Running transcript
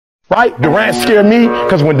Right? Durant scared me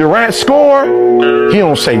because when Durant score, he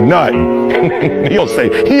don't say nothing. He don't say,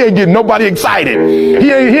 he ain't getting nobody excited. He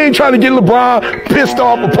ain't trying to get LeBron pissed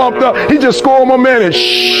off or pumped up. He just score on my man and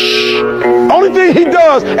shh. Only thing he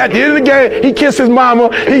does at the end of the game, he kiss his mama,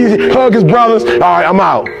 he hug his brothers. All right, I'm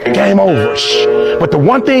out. Game over. Shh. But the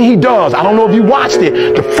one thing he does, I don't know if you watched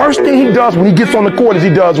it, the first thing he does when he gets on the court is he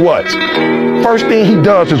does what? First thing he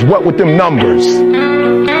does is what with them numbers?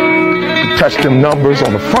 Touch them numbers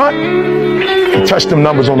on the front, he touched them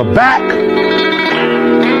numbers on the back,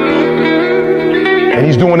 and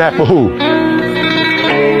he's doing that for who?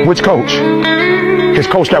 Which coach? His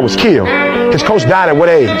coach that was killed. His coach died at what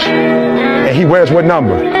age? And he wears what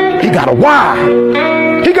number? He got a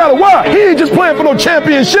Y. He got a Y. He ain't just playing for no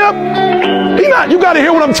championship. He not. You got to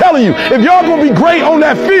hear what I'm telling you. If y'all gonna be great on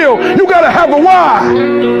that field, you got to have a why.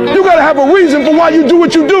 You got to have a reason for why you do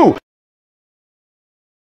what you do.